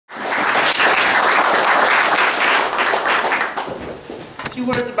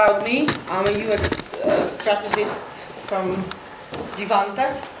few words about me. I'm a UX strategist from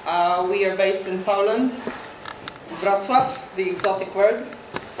Divante. We are based in Poland, Wrocław, the exotic word.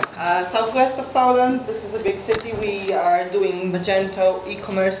 Southwest of Poland, this is a big city. We are doing Magento,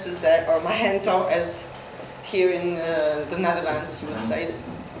 eCommerce there, or Magento as here in the Netherlands you would say.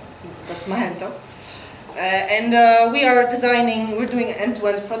 That's Magento. We are designing, we're doing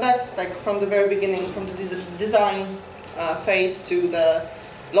end-to-end products, like from the very beginning, from the design phase to the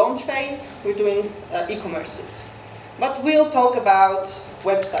launch phase. We're doing e-commerces. But we'll talk about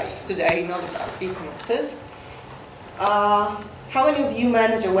websites today, not about e-commerces. How many of you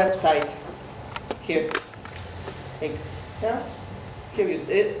manage a website here? Yeah? Here,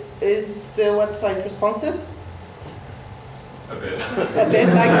 is the website responsive? A bit. A bit,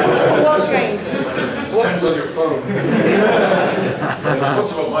 like what range? Depends on your phone.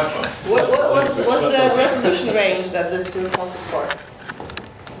 What's about my phone? What's the resolution range that this is responsive for?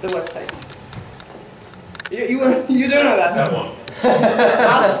 The website. You don't know that? That one.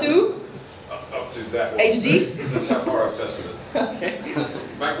 Up to? Up to that one. HD? That's how far I've tested it. Okay.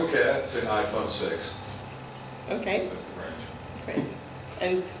 MacBook Air to iPhone 6. Okay. That's the range. Great.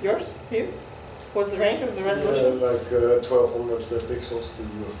 And yours, here? What's the range of the resolution? Like 1200 pixels to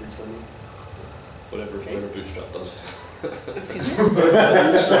 320. Whatever Bootstrap does. Excuse me?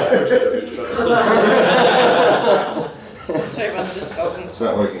 Sorry about this doesn't. It's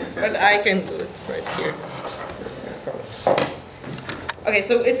not working. But I can do it right here. That's no problem. Okay,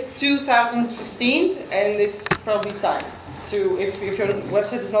 so it's 2016 and it's probably time to, if your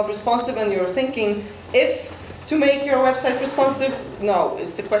website is not responsive and you're thinking if to make your website responsive, no,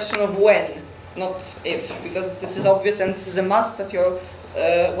 it's the question of when, not if, because this is obvious and this is a must that your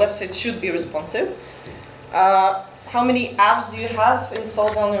website should be responsive. How many apps do you have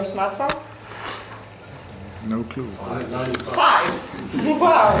installed on your smartphone? No clue. 5.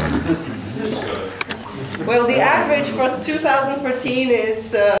 Wow. Well, the average for 2014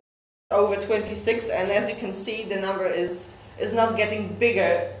 is over 26, and as you can see, the number is not getting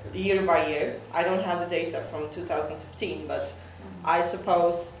bigger year by year. I don't have the data from 2015, but I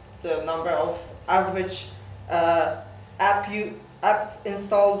suppose the number of average app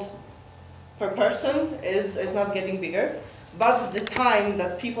installed per person is not getting bigger, but the time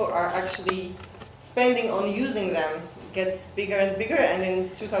that people are actually spending on using them gets bigger and bigger, and in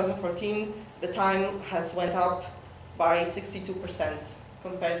 2014 the time has went up by 62%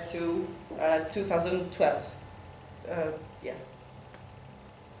 compared to 2012.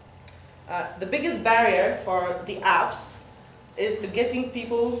 The biggest barrier for the apps is to getting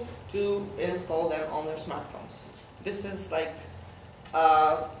people to install them on their smartphones. This is like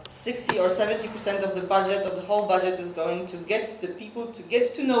 60 or 70% of the budget, of the whole budget, is going to get the people to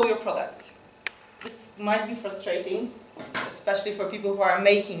get to know your product. This might be frustrating, especially for people who are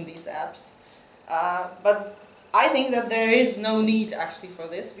making these apps. But I think that there is no need actually for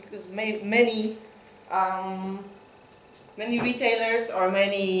this, because many retailers or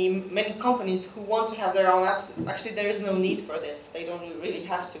many companies who want to have their own app, actually there is no need for this. They don't really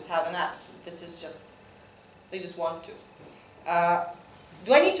have to have an app. This is just, they just want to.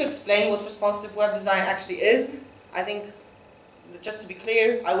 Do I need to explain what responsive web design actually is? I think, just to be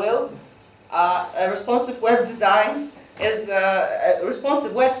clear, I will. A responsive web design is a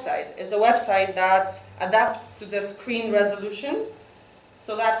responsive website. Is a website that adapts to the screen resolution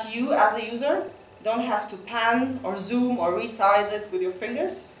so that you, as a user, don't have to pan or zoom or resize it with your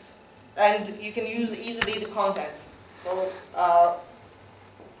fingers, and you can use easily the content. So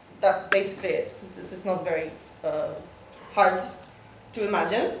that's basically it. This is not very hard to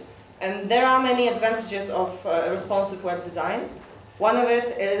imagine, and there are many advantages of responsive web design. One of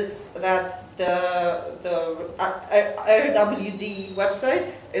it is that the RWD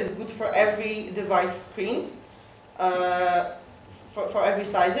website is good for every device screen, for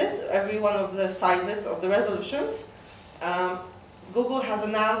every one of the sizes of the resolutions. Google has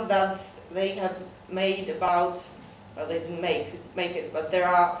announced that they have made about, well, they didn't make it, but there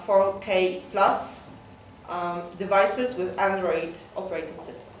are 4K plus devices with Android operating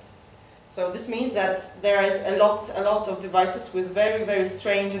system. So this means that there is a lot of devices with very, very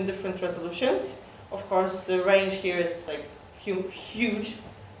strange and different resolutions. Of course, the range here is like huge,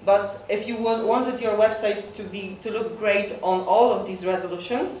 but if you wanted your website to look great on all of these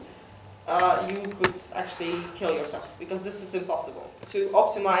resolutions, you could actually kill yourself, because this is impossible to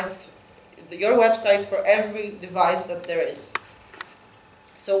optimize your website for every device that there is.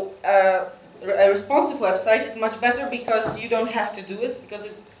 So a responsive website is much better because you don't have to do it, because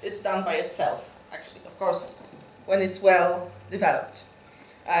it's done by itself, actually, of course, when it's well developed.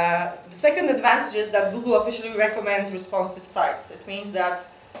 The second advantage is that Google officially recommends responsive sites. It means that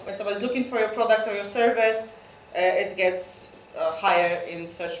when somebody's looking for your product or your service, it gets higher in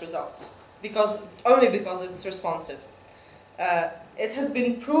search results, only because it's responsive. It has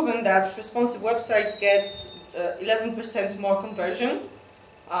been proven that responsive websites get 11% more conversion.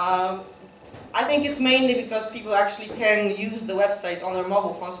 I think it's mainly because people actually can use the website on their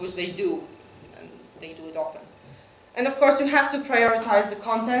mobile phones, which they do, and they do it often. And of course, you have to prioritize the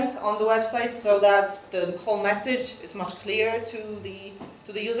content on the website so that the whole message is much clearer to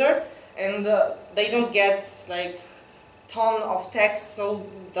the user, and they don't get like ton of text so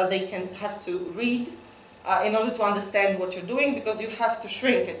that they can have to read in order to understand what you're doing, because you have to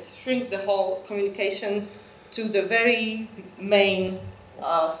shrink the whole communication to the very main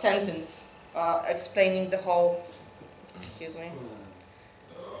sentence explaining the whole, excuse me,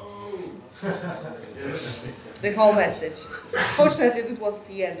 Yes. the whole message. Fortunately, it was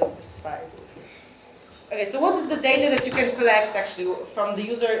the end of the slide. Okay, so what is the data that you can collect actually from the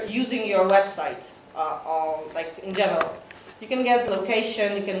user using your website, like in general? You can get the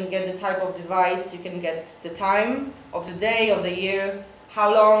location, you can get the type of device, you can get the time of the day, of the year,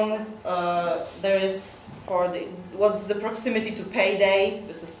 how long there is for what's the proximity to payday?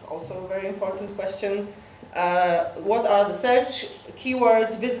 This is also a very important question. What are the search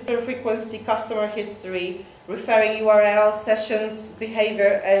keywords, visitor frequency, customer history, referring URL, sessions,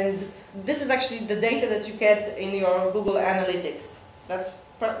 behavior, and this is actually the data that you get in your Google Analytics. That's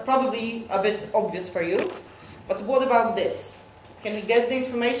probably a bit obvious for you, but what about this? Can we get the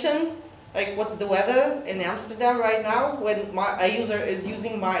information? Like, what's the weather in Amsterdam right now when a user is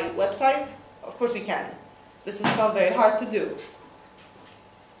using my website? Of course we can. This is not very hard to do.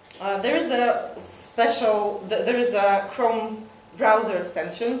 There is a Chrome browser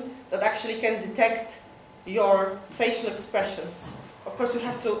extension that actually can detect your facial expressions. Of course, you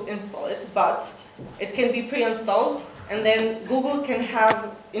have to install it, but it can be pre-installed, and then Google can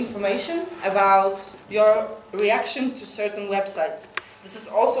have information about your reaction to certain websites. This is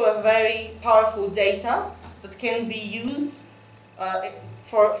also a very powerful data that can be used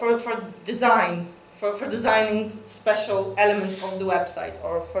for designing special elements of the website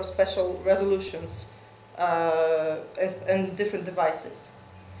or for special resolutions and different devices.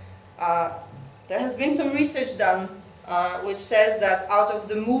 There has been some research done which says that out of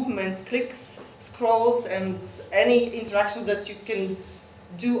the movements, clicks, scrolls, and any interactions that you can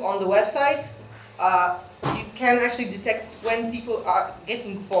do on the website, you can actually detect when people are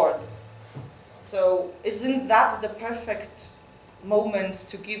getting bored. So isn't that the perfect moment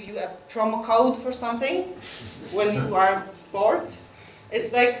to give you a promo code for something when you are bored? It's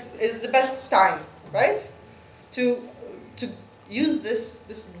the best time, right? To use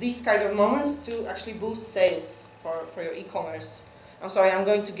these kind of moments to actually boost sales for your e-commerce. I'm sorry, I'm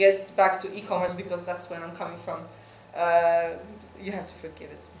going to get back to e-commerce because that's where I'm coming from. You have to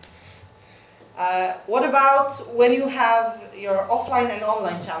forgive it. What about when you have your offline and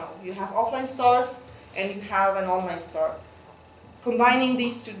online channel? You have offline stores and you have an online store. Combining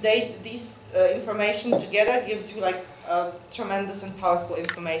these information together gives you like tremendous and powerful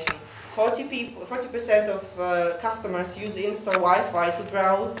information. 40% of customers use in-store Wi-Fi to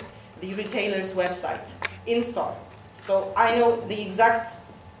browse the retailer's website in-store. So I know the exact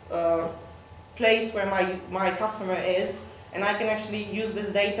place where my customer is, and I can actually use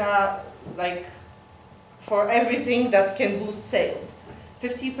this data like for everything that can boost sales.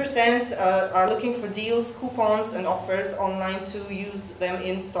 50% are looking for deals, coupons, and offers online to use them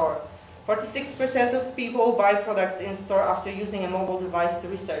in-store. 46% of people buy products in-store after using a mobile device to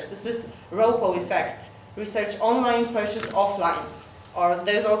research. This is ROPO effect, research online, purchase offline. Or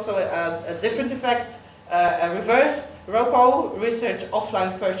there's also a different effect, a reversed ROPO, research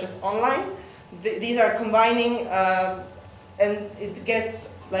offline, purchase online. These are combining and it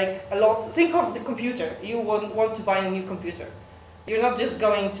gets like a lot. Think of the computer. You want to buy a new computer. You're not just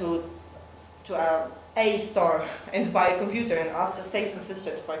going to a store and buy a computer and ask a sales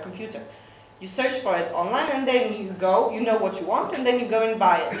assistant for a computer. You search for it online and then you know what you want, and then you go and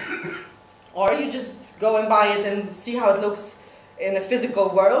buy it. Or you just go and buy it and see how it looks in a physical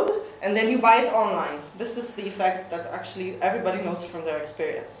world, and then you buy it online. This is the effect that actually everybody knows from their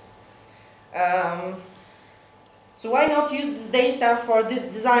experience. So why not use this data for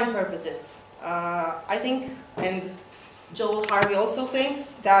design purposes? I think, and Joel Harvey also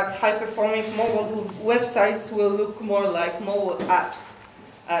thinks, that high-performing mobile websites will look more like mobile apps.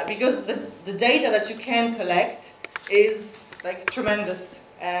 Because the data that you can collect is like tremendous,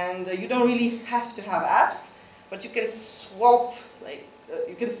 and you don't really have to have apps, but you can swap,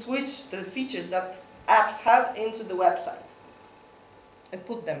 you can switch the features that apps have into the website. and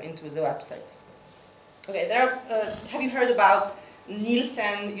put them into the website. Okay, have you heard about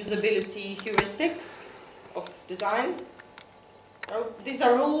Nielsen usability heuristics of design? These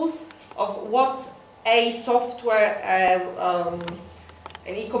are rules of what a software,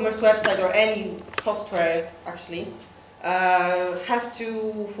 an e-commerce website or any software actually have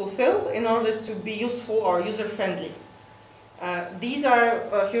to fulfill in order to be useful or user-friendly. These are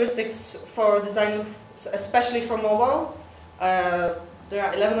heuristics for designing, especially for mobile. There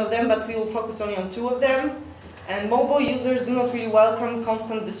are 11 of them, but we will focus only on 2 of them. And mobile users do not really welcome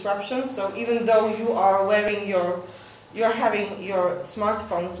constant disruption. So even though you are you're having your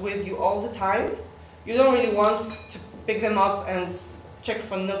smartphones with you all the time, you don't really want to pick them up and check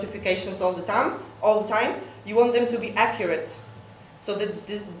for notifications all the time. You want them to be accurate. So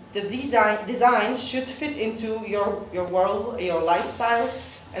the design should fit into your world, your lifestyle,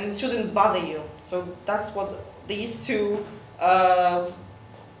 and it shouldn't bother you. So that's what these 2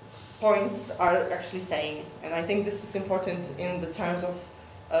 points are actually saying. And I think this is important in the terms of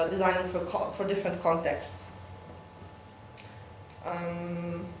designing for different contexts.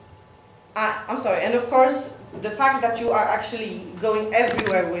 I'm sorry, and of course, the fact that you are actually going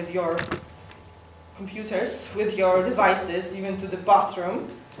everywhere with your computers, with your devices, even to the bathroom,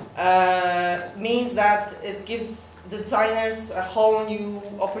 means that it gives the designers a whole new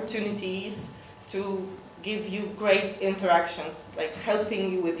opportunities to give you great interactions, like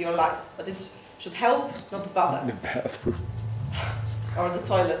helping you with your life. But it should help, not bother. The bathroom. Or the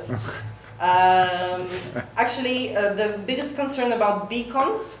toilet. Actually, the biggest concern about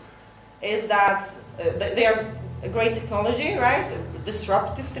beacons is that they are a great technology, right?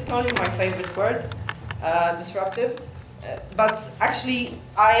 Disruptive technology, my favorite word, disruptive. But actually,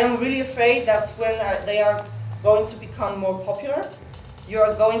 I am really afraid that when they are going to become more popular, you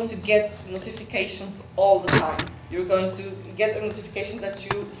are going to get notifications all the time. You're going to get a notification that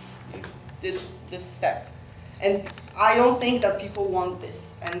you did this step. And I don't think that people want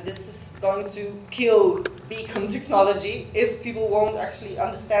this. And this is going to kill beacon technology if people won't actually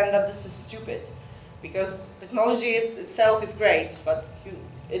understand that this is stupid. Because technology itself is great, but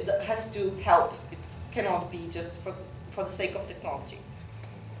it has to help. It cannot be just for the sake of technology.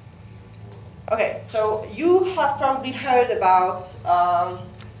 Okay, so you have probably heard about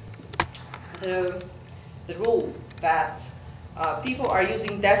the rule that people are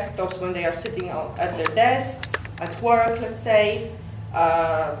using desktops when they are sitting at their desks, at work, let's say.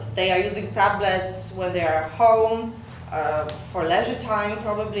 They are using tablets when they are home, for leisure time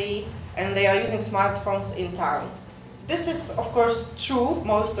probably, and they are using smartphones in town. This is, of course, true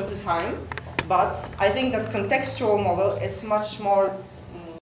most of the time, but I think that contextual model is much more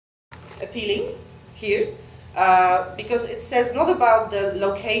appealing here, because it says not about the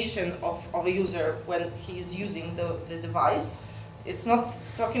location of a user when he's using the device. It's not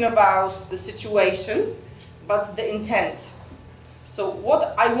talking about the situation, but the intent. So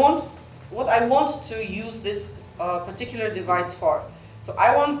what I want to use this particular device for. So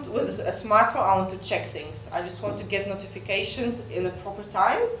with a smartphone, I want to check things. I just want to get notifications in a proper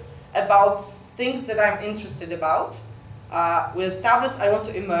time about things that I'm interested about. With tablets, I want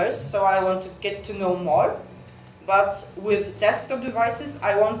to immerse, so I want to get to know more. But with desktop devices,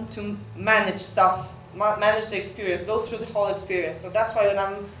 I want to manage stuff, manage the experience, go through the whole experience. So that's why when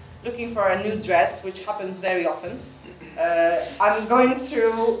I'm looking for a new dress, which happens very often, I'm going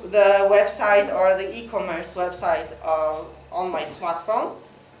through the website or the e-commerce website on my smartphone.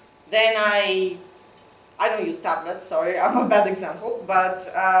 Then I don't use tablets, sorry, I'm a bad example, but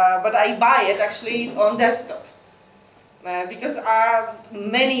I buy it actually on desktop. Because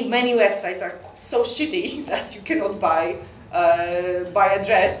many websites are so shitty that you cannot buy a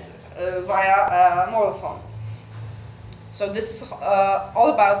dress via a mobile phone. So this is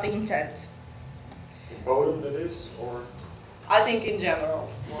all about the intent. In Poland it is, or? I think in general.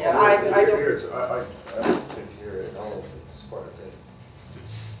 Well, Yeah, I don't. I don't think here in Holland it's quite a thing.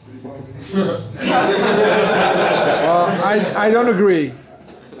 I don't agree.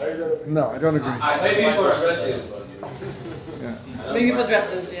 No, I don't agree. Maybe for dresses. Yeah. Maybe for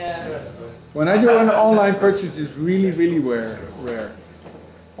dresses, yeah. When I do an online purchase, it's really, really rare.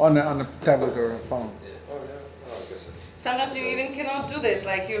 On a tablet or a phone. Sometimes you even cannot do this,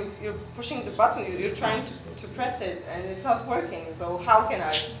 like you're pushing the button, you're trying to press it and it's not working, so how can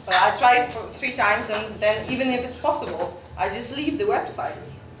I? But I try for 3 times and then even if it's possible, I just leave the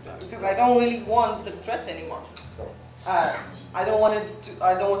website because I don't really want the dress anymore. I don't want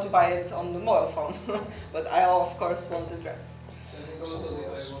to buy it on the mobile phone, but I of course want the dress. I think also I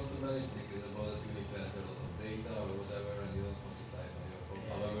want to manage because about it you need to enter a lot of data or whatever and you don't want to type on your phone.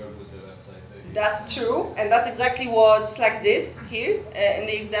 However, with the website That's true, and that's exactly what Slack did here in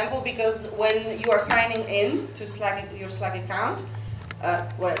the example, because when you are signing in to your Slack account,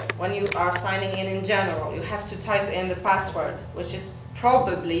 well, when you are signing in general, you have to type in the password, which is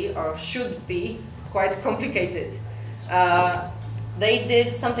probably or should be quite complicated. They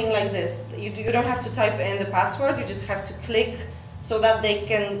did something like this. You don't have to type in the password, you just have to click so that they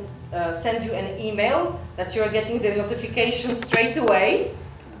can send you an email that you're getting the notification straight away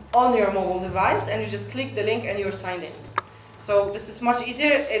on your mobile device, and you just click the link and you're signed in. So this is much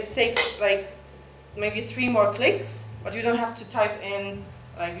easier. It takes like maybe 3 more clicks, but you don't have to type in,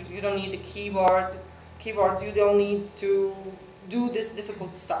 like you don't need the keyboard, you don't need to do this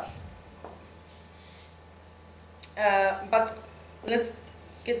difficult stuff. But let's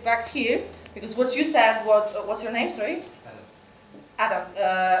get back here, because what you said, what's your name, sorry? Adam.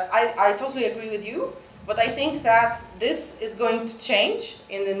 I totally agree with you, but I think that this is going to change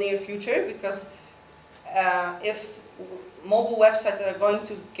in the near future, because if mobile websites are going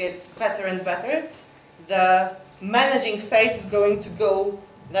to get better and better, the managing phase is going to go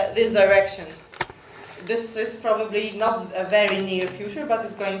this direction. This is probably not a very near future, but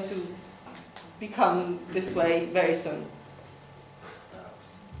it's going to become this way very soon.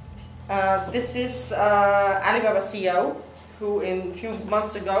 This is Alibaba CEO, who a few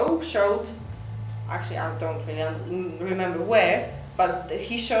months ago showed, actually I don't really remember where, but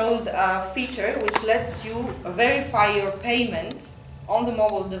he showed a feature which lets you verify your payment on the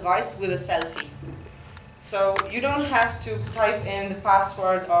mobile device with a selfie. So you don't have to type in the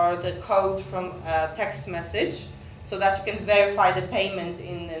password or the code from a text message so that you can verify the payment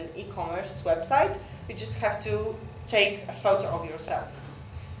in an e-commerce website. You just have to take a photo of yourself.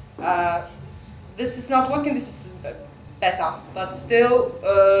 This is not working, this is beta, but still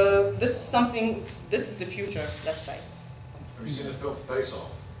this is the future, let's say. Have you seen the film Face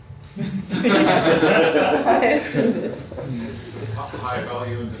Off? I have seen this. High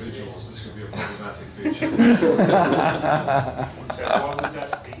value individuals, this could be a problematic feature. So what would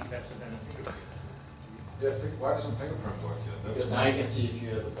that be better than a fingerprint? Yeah, why doesn't fingerprint work yet? Because now you can see if you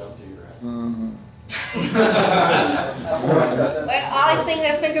have a gun to your head. Well, I think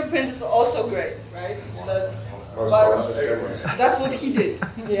that fingerprint is also great, right? But that's what he did.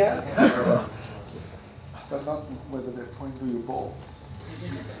 Yeah. But not whether they point to your ball.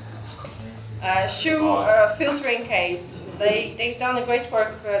 Shoe filtering case. They've done a great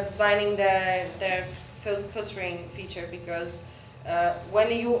work designing their filtering feature, because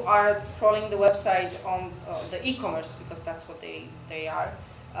when you are scrolling the website on the e-commerce, because that's what they are,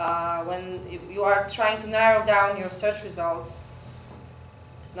 when you are trying to narrow down your search results,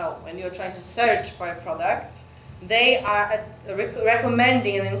 when you're trying to search for a product, they are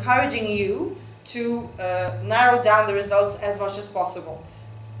recommending and encouraging you to narrow down the results as much as possible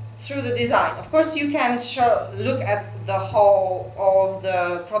through the design. Of course, you can look at the whole of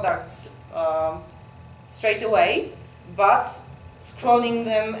the products straight away, but scrolling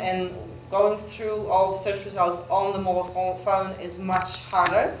them and going through all the search results on the mobile phone is much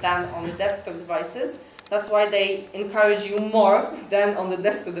harder than on the desktop devices. That's why they encourage you more than on the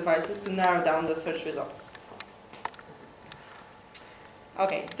desktop devices to narrow down the search results.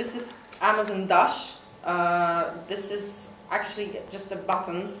 Okay, this is Amazon Dash. This is actually just a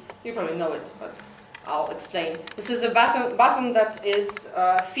button. You probably know it, but I'll explain. This is a button that is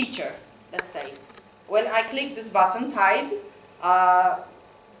a feature, let's say. When I click this button, Tide,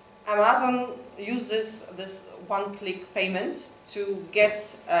 Amazon uses this one-click payment to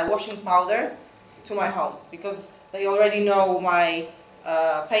get washing powder to my home, because they already know my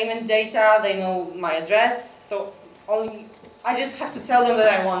payment data, they know my address, so I just have to tell them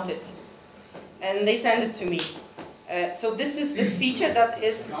that I want it, and they send it to me. So this is the feature that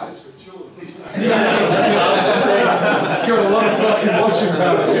is... Guys for children. Got a lot of fucking washing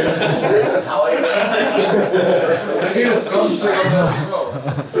powder here. This is how I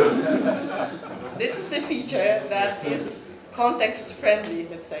This is the feature that is context friendly,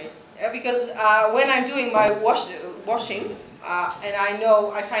 let's say. Because when I'm doing my washing, and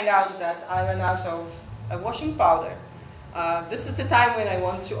I find out that I ran out of washing powder, this is the time when I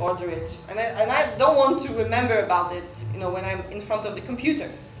want to order it, and I don't want to remember about it, when I'm in front of the computer.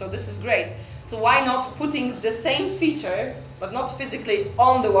 So this is great. So why not putting the same feature, but not physically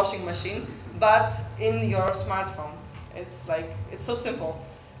on the washing machine, but in your smartphone? It's so simple.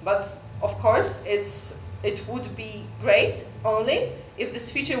 But of course, it would be great only if this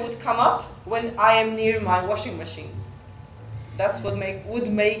feature would come up when I am near my washing machine. That's what would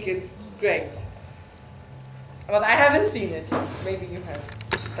make it great. But I haven't seen it. Maybe you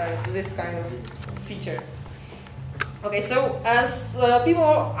have this kind of feature. Okay, so as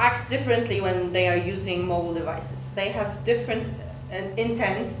people act differently when they are using mobile devices. They have different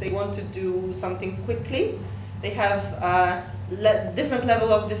intent. They want to do something quickly. They have different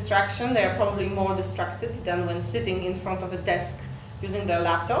level of distraction. They are probably more distracted than when sitting in front of a desk using their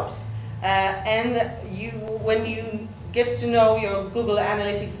laptops. And when you get to know your Google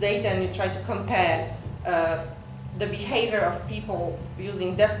Analytics data and you try to compare the behavior of people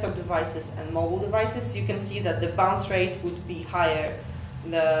using desktop devices and mobile devices, you can see that the bounce rate would be higher,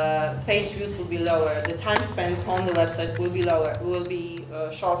 the page views will be lower, the time spent on the website will be lower, will be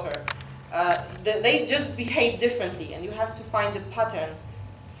shorter. They just behave differently, and you have to find a pattern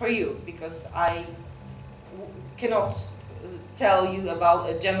for you, because I cannot tell you about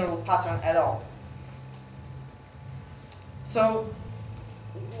a general pattern at all. So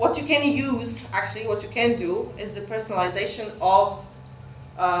what you can use, actually, what you can do is the personalization of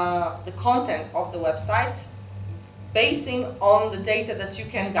the content of the website, basing on the data that you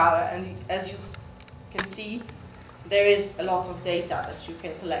can gather. And as you can see, there is a lot of data that you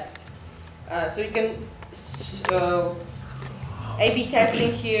can collect. So you can, A/B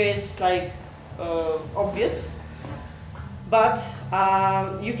testing here is like obvious, but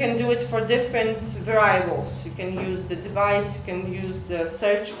you can do it for different variables. You can use the device, you can use the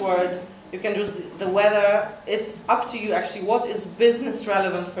search word, you can use the weather. It's up to you actually. What is business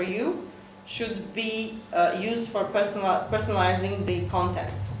relevant for you should be used for personalizing the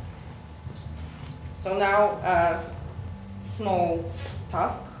contents. So now, small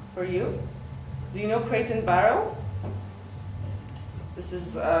task for you. Do you know Crate and Barrel? This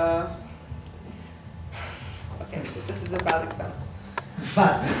is okay, so this is a bad example.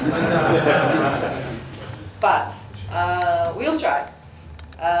 But we'll try.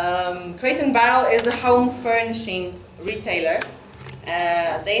 Crate and Barrel is a home furnishing retailer.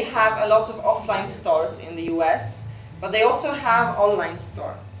 They have a lot of offline stores in the US, but they also have online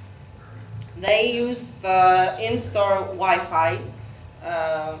store. They use the in-store Wi-Fi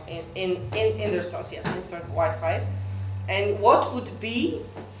in their stores, yes, in-store Wi-Fi. And what would be,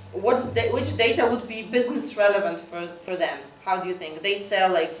 which data would be business relevant for them? How do you think? They sell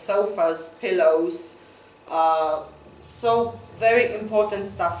like sofas, pillows, so very important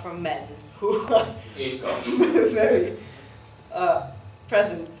stuff for men who are very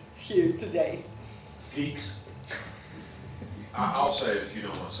present here today. Geeks. I'll say it if you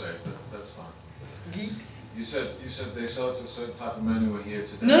don't want to say it. That's fine. Geeks? You said they sell to a certain type of men who are here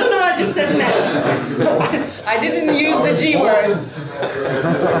today. No, I just said men. I didn't use the G word. You're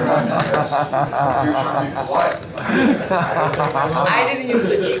trying to be polite. I didn't use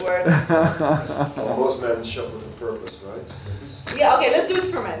the G word. Well, most men shop with a purpose, right? Yeah, okay, let's do it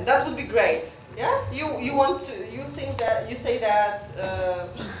for men. That would be great. Yeah? You want to, you think that, you say that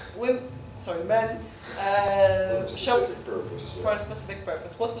men shop purpose, yeah. for a specific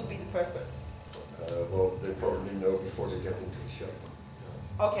purpose. What would be the purpose? Well, they probably know before they get into the shop.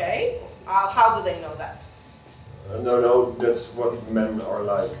 Okay. How do they know that? No, that's what men are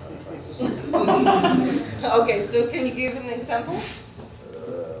like, I'm trying to say. Okay, so can you give an example?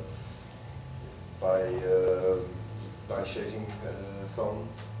 By shaving foam.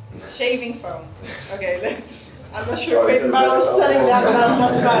 Shaving foam. Okay, I'm not sure if Barrel is selling that, but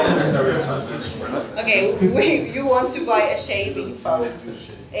that's fine. Okay, you want to buy a shaving foam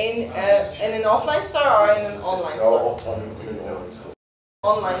in an offline store or in an online store?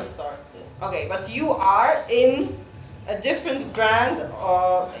 Online store. Okay, but you are in a different brand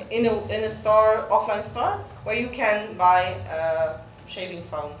or in a store, offline store, where you can buy shaving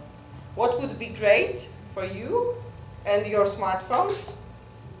foam. What would be great for you and your smartphone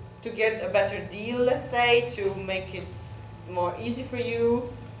to get a better deal, let's say, to make it more easy for you?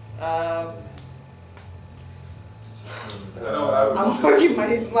 I'm working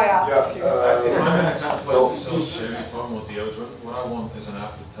my ass off here. If I'm in a place that sells shaving foam or deodorant, what I want is an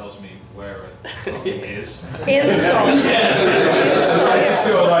app that tells me where it is. In the store. In the store, It's yes.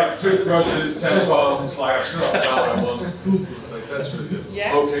 still like toothbrushes, tampons, like I'm still not I want. Like that's really good.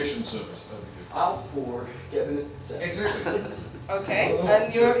 Yeah. Location service, that'd be good. Out for getting it set. Exactly. Okay,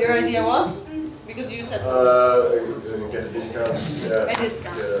 and your idea was? Because you said something. Get a discount. Yeah. A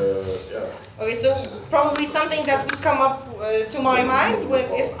discount. Yeah. Okay, so probably something that would come up to my mind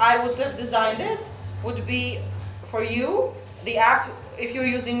if I would have designed it would be for you, the app, if you're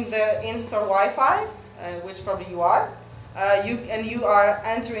using the in-store Wi-Fi, which probably you are, you are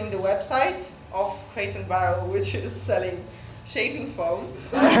entering the website of Crate and Barrel, which is selling shaving foam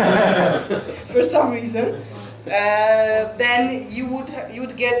for some reason, then you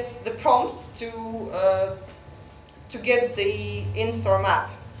would get the prompt to get the in-store map,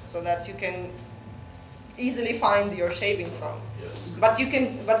 so that you can easily find your shaving foam. Yes. But you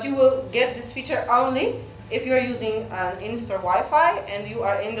will get this feature only if you're using an in-store Wi-Fi and you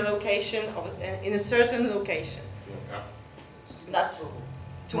are in the location in a certain location. Yeah. That's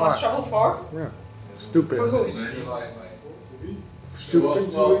too much trouble for? Yeah. Stupid. For who?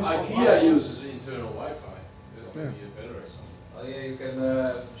 Stupid. Well, IKEA uses internal Wi-Fi. That's Yeah. maybe a better example. Oh yeah, you can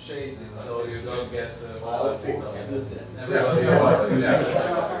shade it So you don't get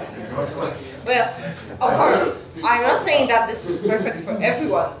Well, of course, I'm not saying that this is perfect for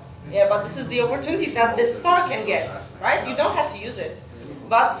everyone. Yeah, but this is the opportunity that the store can get, right? You don't have to use it,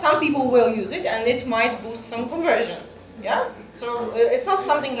 but some people will use it, and it might boost some conversion. Yeah. So it's not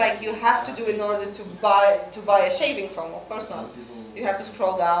something like you have to do in order to buy a shaving foam. Of course not. You have to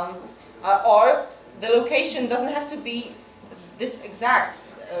scroll down, or the location doesn't have to be this exact,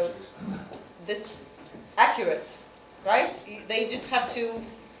 this accurate, right? They just have to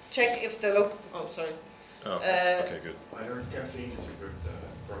check if the oh, sorry. Oh, okay, good. I heard caffeine is a good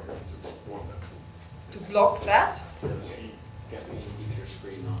program to block that. To block that. Caffeine keeps your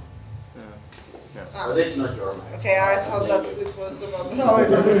screen on. Ah. But it's not your mic. Okay, I thought that it was about our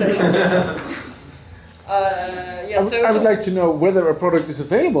conversation. Yeah, so, I would like to know whether a product is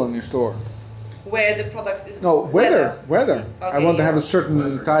available in your store. where the product is. No, whether. I Okay, want to have yeah. a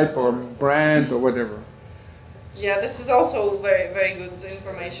certain type or brand or whatever. Yeah, this is also very, very good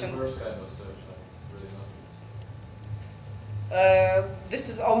information. First kind of search, it's really not This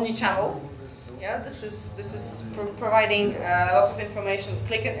is omni-channel. Yeah, this is providing a lot of information,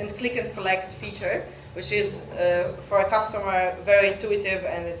 click and collect feature, which is for a customer very intuitive,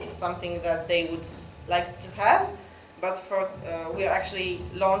 and it's something that they would like to have. But for we are actually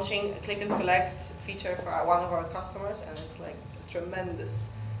launching a click and collect feature for one of our customers, and it's like a tremendous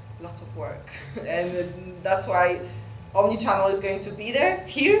lot of work, and that's why omni-channel is going to be there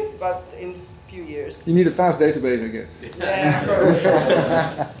here, but in few years. You need a fast database, I guess.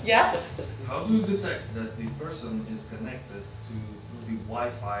 Yeah. Yes. How do you detect that the person is connected to through the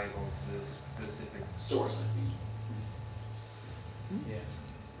Wi-Fi of this specific Source IP. Yeah.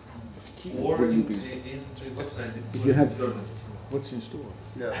 Or Wouldn't is be. the website If you have alternative? what's in store.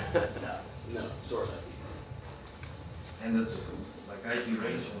 Yeah. No, source IP. And that's like IP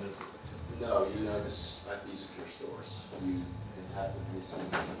range and that's No, you know this IPs of your stores. You can have it this on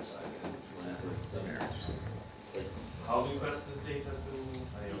the website and whenever it's there. It's like how do you pass this data to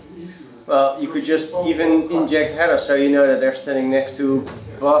IO? Well, you could just even inject headers so you know that they're standing next to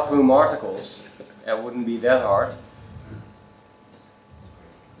bathroom articles. That wouldn't be that hard.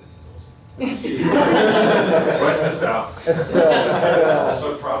 Write this down. SSL.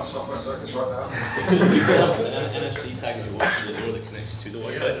 So proud of Software Circus right now. You can have an NFC tag if you want to the door that connects you to the Yeah,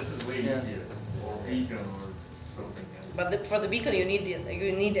 Wi-Fi. this is way easier. Or beacon or something. But for the beacon, you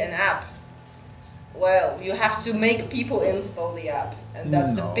need an app. Well, you have to make people install the app, and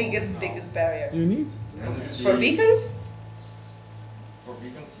that's the biggest barrier. You need? For beacons, For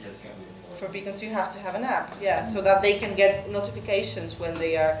beacons, yes. for beacons, you have to have an app, yeah, so that they can get notifications when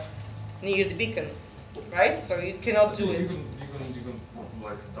they are near the beacon, right? So you cannot do it. You can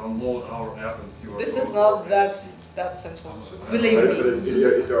like download our app and QR This code. is not that simple. Believe But me.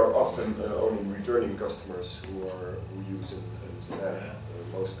 it are often only returning customers who use an app.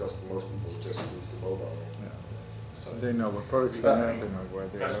 Most people just use the mobile. So they know what products they have, they know where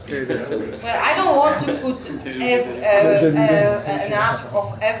they are located. Well, I don't want to put an app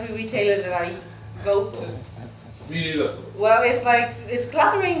of every retailer that I go to. Me neither. Well, it's like, it's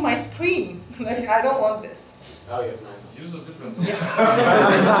cluttering my screen. Like, I don't want this. oh, you have 9. Use a different Yes.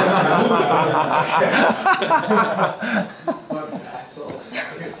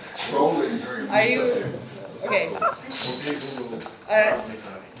 Are you, okay.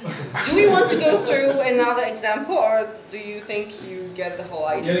 Do we want to go through another example, or do you think you get the whole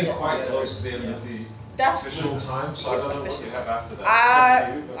We're idea? getting quite close to the end of the That's, official time, so I don't know what you have after that. It's up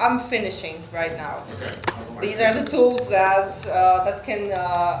to you, but- I'm finishing right now. Okay. These are the tools that can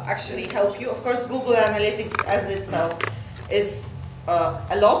actually help you. Of course, Google Analytics as itself is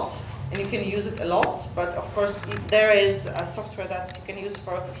a lot, and you can use it a lot. But of course, there is a software that you can use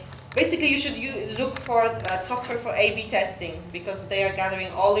for. Basically, you should look for software for A/B testing, because they are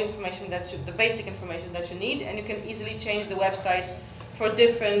gathering all the information the basic information that you need, and you can easily change the website for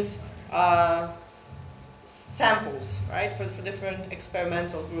different samples, right? For different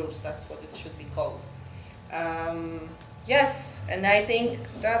experimental groups. That's what it should be called. Yes, and I think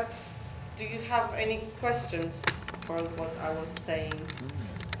that's. Do you have any questions for what I was saying?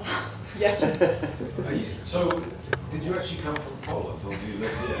 Yes. So, did you actually come from Poland, or do you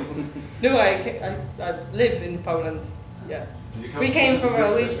live here? No, I live in Poland. Yeah. Did you come We came from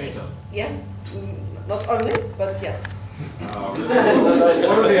this meetup? yeah. Not only, but yes. Oh, really?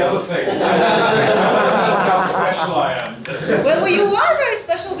 What are the other things? How special I am. Well, you are very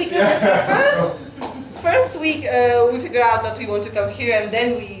special because at the first week we figured out that we want to come here, and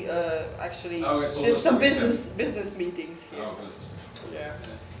then we actually did some business meetings here. Oh, business. Yeah.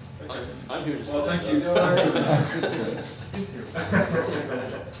 I'm here just. Well, thank you.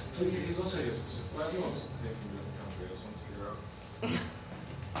 He's also here. Well, everyone's here from a different country. I just want to figure out.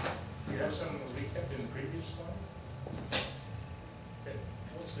 You have some recap in the previous slide? Okay.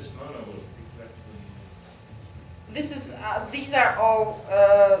 What's this mono exactly? This is these are all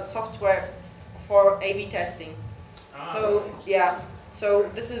software for A/B testing. So yeah, so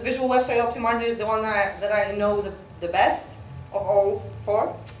this is Visual Website Optimizer is the one that I know the best of all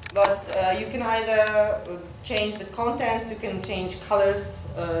four. But you can either change the contents, you can change colors,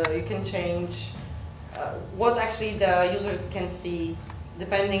 you can change what actually the user can see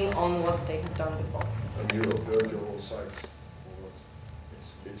depending on what they have done before. And you upload your whole site.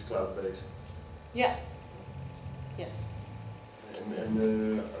 It's cloud-based. Yeah. Yes. And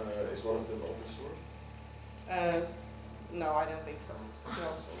is one of them open source? No, I don't think so. No.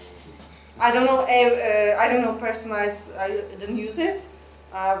 I don't know. I don't know. Personalized. I didn't use it,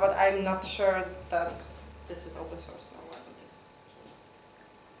 but I'm not sure that this is open source. No, I don't think so.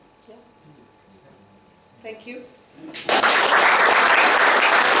 Yeah. Thank you.